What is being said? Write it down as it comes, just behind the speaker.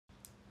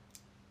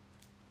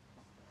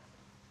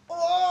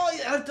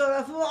her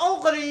tarafım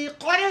ağrıyor.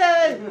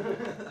 Karı!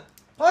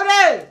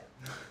 Karı!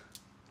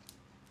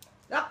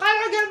 Ya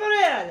karı gel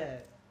buraya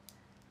hele.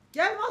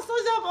 Gel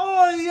masaj yap.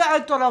 Ay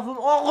her tarafım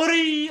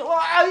ağrıyor.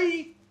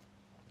 Ay!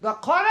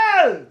 Ya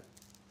karı!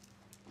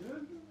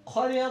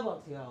 Karıya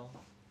bak ya.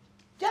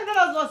 Gel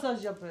biraz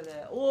masaj yap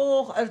hele.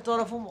 Oh her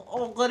tarafım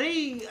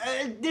ağrıyor.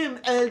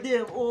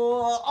 Eldim.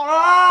 Oh!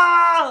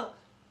 Aa!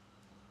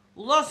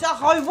 Ulan sen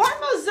hayvan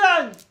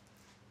mısın?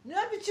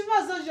 Ne biçim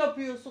masaj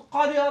yapıyorsun?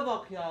 Karıya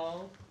bak ya.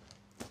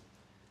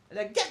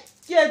 Hele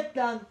git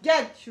lan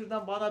git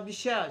şuradan bana bir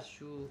şey aç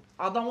şu.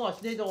 Adamı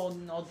aç neydi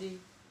onun adı?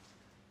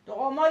 Ya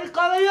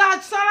Amerikalıyı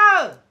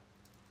açsana.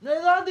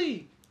 Neydi adı?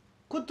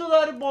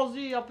 Kutuları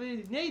bozuyor yapıyor.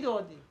 Neydi o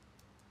adı?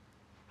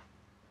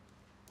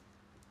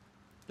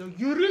 Ya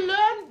yürü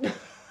lan.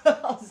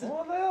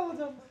 Oraya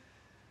alacağım.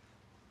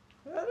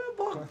 Hele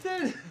bak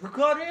sen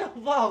karıya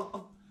bak.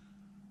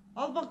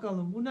 Al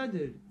bakalım bu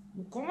nedir?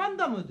 Bu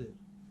komanda mıdır?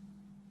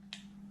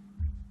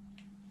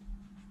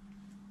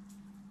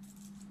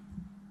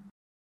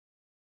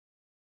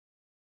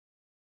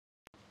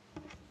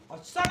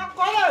 Açsana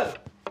karı!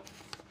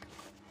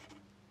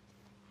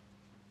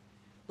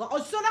 La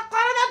açsana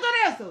karı ne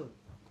duruyorsun?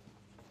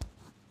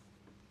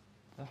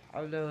 La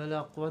havle ve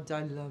la kuvvete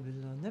illa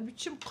billah. Ne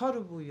biçim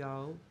karı bu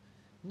ya?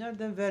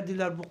 Nereden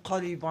verdiler bu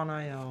karıyı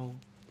bana ya?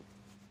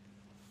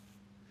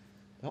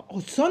 Ya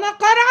açsana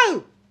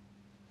karı!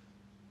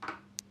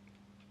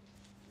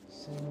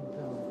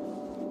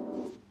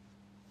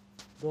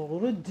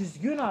 Doğru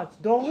düzgün aç.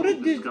 Doğru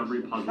düzgün.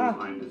 Discovery puzzle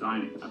I'm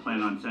designing. I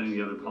plan on sending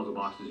the other puzzle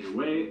boxes your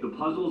way. The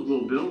puzzles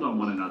will build on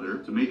one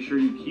another to make sure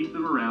you keep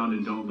them around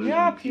and don't lose Ne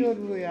any pieces.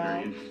 yapıyor bu ya?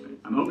 Very interesting.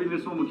 I'm hoping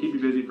this one will keep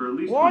you busy for at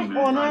least Vay 20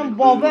 minutes. anam I've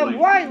baba, included a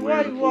link vay, to where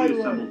vay, the vay, fully vay.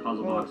 assembled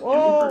puzzle box Oh,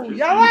 can be purchased.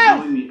 yavaş!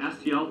 I'm selling the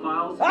STL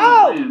files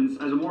Oh! and plans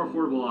as a more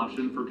affordable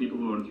option for people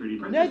who own a 3D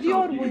printer. Ne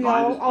diyor So you bu can ya?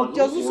 buy this Alt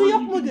puzzle yazısı or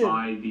yok you can mudur?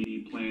 buy the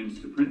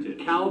plans to print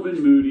it. Calvin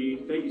Moody,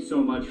 thank you so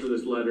much for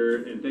this letter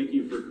and thank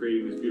you for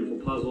creating this beautiful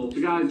puzzle.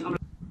 So guys,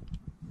 I'm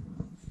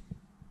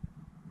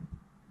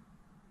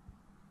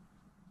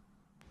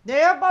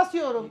Neye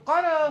basıyorum?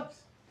 Karı.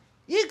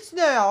 X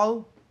ne ya?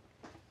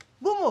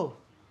 Bu mu?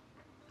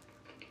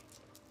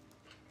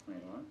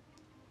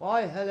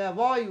 Vay hele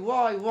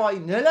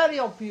vay neler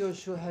yapıyor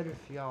şu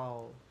herif ya.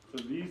 So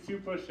these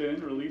two push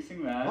in,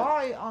 releasing that.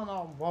 Vay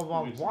anam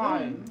babam which vay.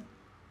 then-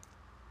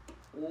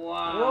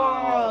 Wow.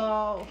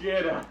 Wow.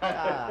 Get out.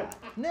 Ha,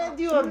 ne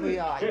diyor bu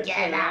ya?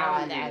 Gel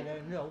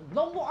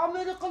lan bu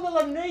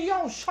Amerikalılar ne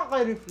yavşak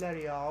herifler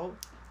ya.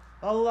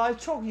 Vallahi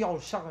çok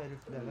yavşak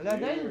herifler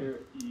öyle değil mi?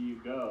 There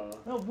you go.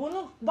 Ya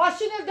bunun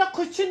başı nerede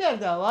kıçı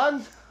nerede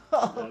lan?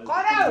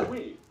 Karı!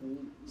 Wait.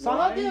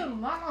 Sana why-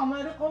 diyorum lan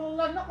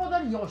Amerikalılar ne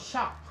kadar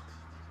yavşak.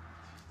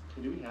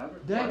 Do we have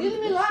it? Değil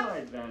mi This lan?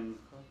 side then.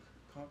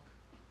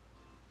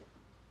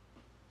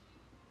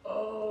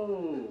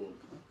 Oh.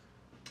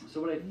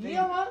 So what I think Niye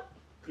lan?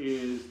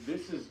 is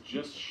this is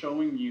just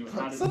showing you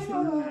how to Baksana.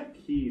 turn that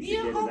key to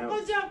Niye get it out.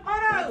 kapacağım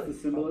That's karı? the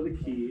symbol of the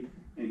key,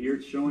 and here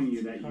it's showing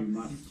you that you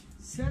must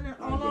Seni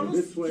go ananı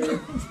this way,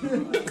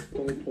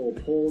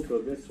 pull,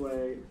 go this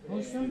way. And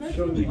it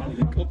shows you how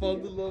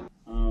to do it.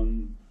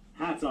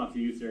 Hats off to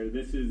you, sir.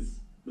 This is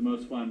the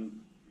most fun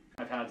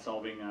I've had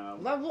solving.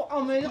 Lan bu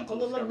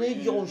Amerikalılar ne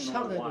yavşak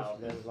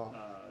herifler lan.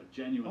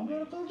 Genuinely,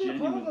 Amerikalı değil,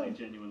 Kanada.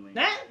 genuinely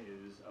Ne?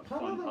 is a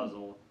fun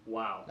puzzle.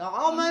 Wow. Ya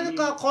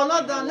Amerika,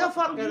 Kanada ne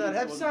fark eder?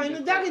 Hepsi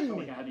aynı değil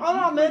mi?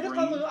 Ama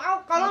Amerikalı,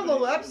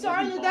 Kanadalı hepsi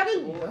aynı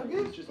değil mi?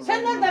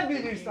 Sen nereden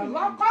bilirsin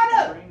lan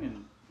karı?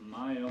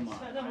 My oh my.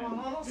 Senin I'm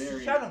ananı very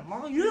sikerim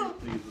lan yürü.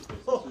 pleased with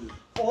this. This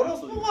is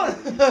Orospu var.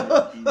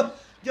 absolutely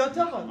Göte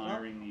bak lan.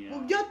 admiring the,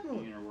 Bu göt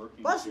mü? inner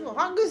workings Baş here. mı?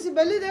 Hangisi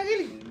belli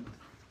değil.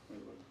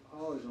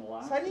 Oh, there's an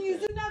elastic. Senin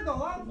yüzün nerede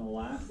lan? There's an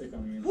elastic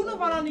on the inside. Bunu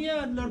bana niye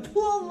verdiler?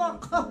 Bu Allah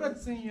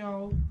kahretsin ya.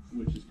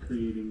 Which is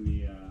creating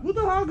the Bu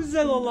daha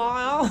güzel ola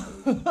ya.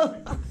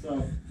 so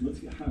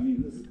let's I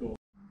mean this is cool.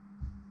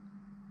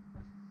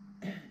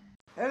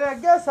 Hele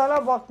gel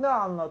sana bak ne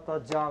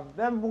anlatacağım.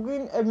 Ben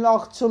bugün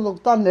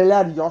emlakçılıkta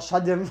neler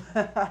yaşadım.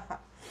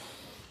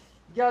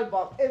 Gel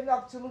bak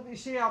emlakçılık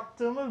işi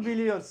yaptığımı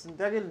biliyorsun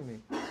değil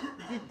mi?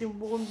 Gittim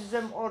bugün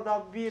bizim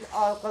orada bir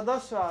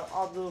arkadaş var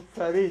adı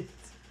Ferit.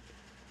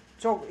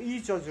 Çok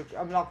iyi çocuk,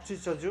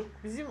 emlakçı çocuk.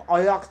 Bizim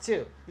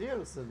ayakçı biliyor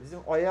musun? Bizim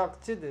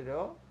ayakçıdır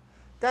o.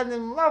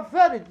 Dedim la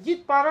Ferit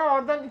git bana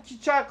oradan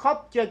 2 çay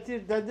kap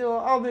getir dedi o.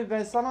 Abi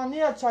ben sana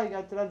niye çay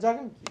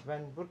getireceğim ki?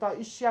 Ben burada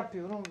iş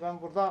yapıyorum.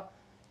 Ben burada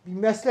bir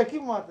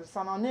meslekim vardır.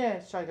 Sana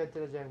niye çay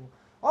getireceğim?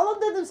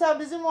 Oğlum dedim sen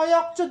bizim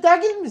ayakçı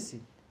değil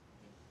misin?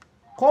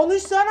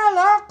 Konuşsana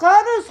la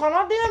karı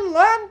sana diyeyim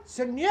lan.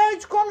 Sen niye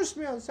hiç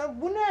konuşmuyorsun?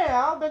 Sen bu ne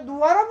ya? Ben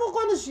duvara mı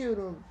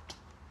konuşuyorum?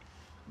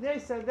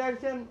 Neyse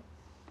derken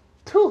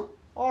tuh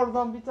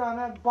oradan bir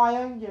tane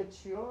bayan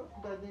geçiyor.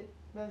 Dedi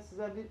ben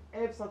size bir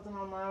ev satın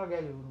almaya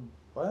geliyorum.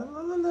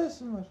 Bayanlarla ne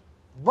işin var?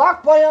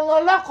 Bak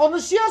bayanlarla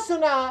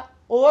konuşuyorsun ha.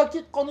 O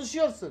vakit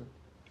konuşuyorsun.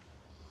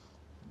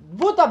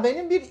 Bu da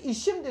benim bir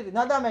işimdir.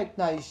 Ne demek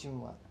ne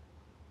işim var?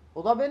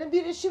 O da benim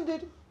bir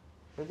işimdir.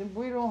 Dedim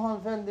buyurun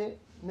hanımefendi,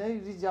 ne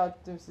rica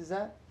ettim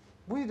size?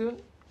 Buyurun.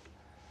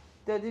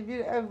 Dedi bir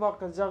ev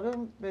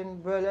bakacağım,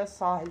 ben böyle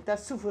sahilde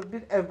sıfır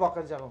bir ev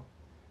bakacağım.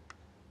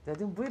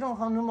 Dedim buyurun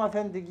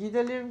hanımefendi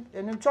gidelim,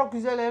 benim çok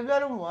güzel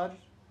evlerim var.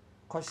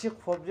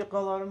 Kaşık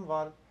fabrikalarım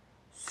var,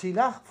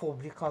 silah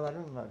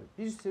fabrikalarım var.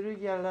 Bir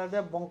sürü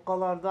yerlerde,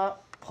 bankalarda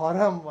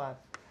param var.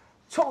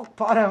 Çok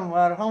param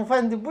var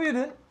hanımefendi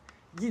buyurun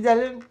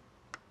gidelim.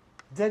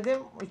 Dedim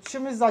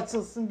içimiz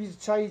açılsın bir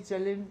çay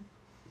içelim.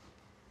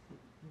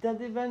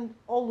 Dedi ben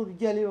olur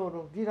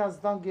geliyorum,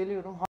 birazdan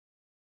geliyorum.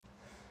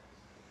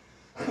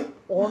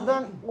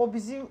 Oradan o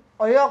bizim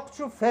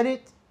ayakçı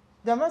Ferit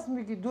demez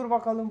mi ki dur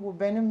bakalım bu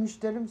benim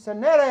müşterim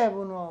sen nereye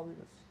bunu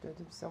alıyorsun?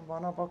 Dedim sen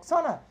bana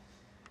baksana.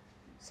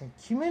 Sen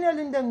kimin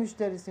elinden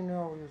müşterisini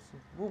alıyorsun?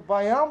 Bu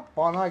bayan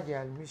bana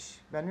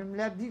gelmiş.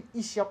 Benimle bir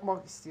iş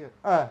yapmak istiyor.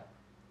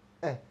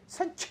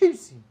 Sen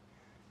kimsin?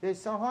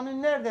 Sen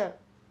hani nerede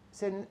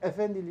senin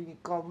efendiliğin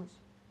kalmış?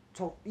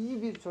 Çok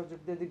iyi bir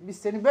çocuk dedik. Biz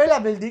seni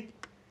böyle bildik.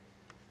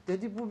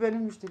 Dedi bu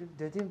benim müşterim.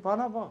 Dedim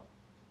bana bak.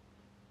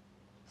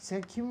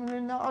 Sen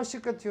kiminle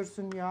aşık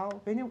atıyorsun ya?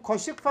 Benim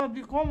kaşık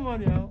fabrikam var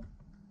ya.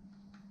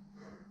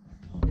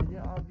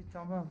 Dedi abi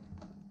tamam.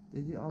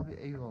 Dedi abi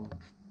eyvallah.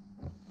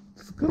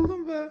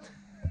 Sıkıldım be.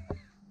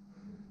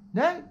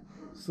 Ne?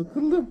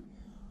 Sıkıldım.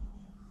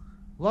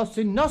 Lan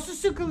sen nasıl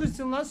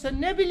sıkılırsın lan?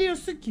 Sen ne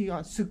biliyorsun ki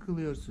ya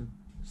sıkılıyorsun?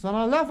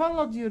 Sana laf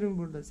anlatıyorum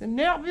burada. Sen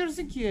ne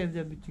yapıyorsun ki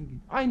evde bütün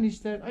gün? Aynı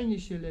işler, aynı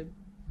şeyler.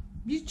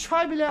 Bir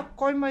çay bile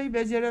koymayı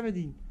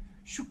beceremedin.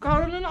 Şu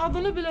karının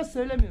adını bile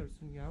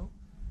söylemiyorsun ya.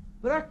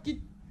 Bırak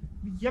git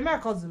bir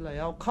yemek hazırla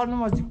ya.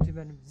 Karnım acıktı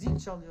benim. Zil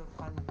çalıyor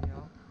karnım ya.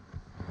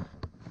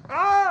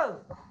 Al!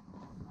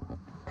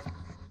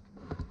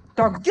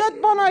 Ya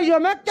git bana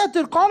yemek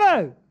getir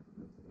karı.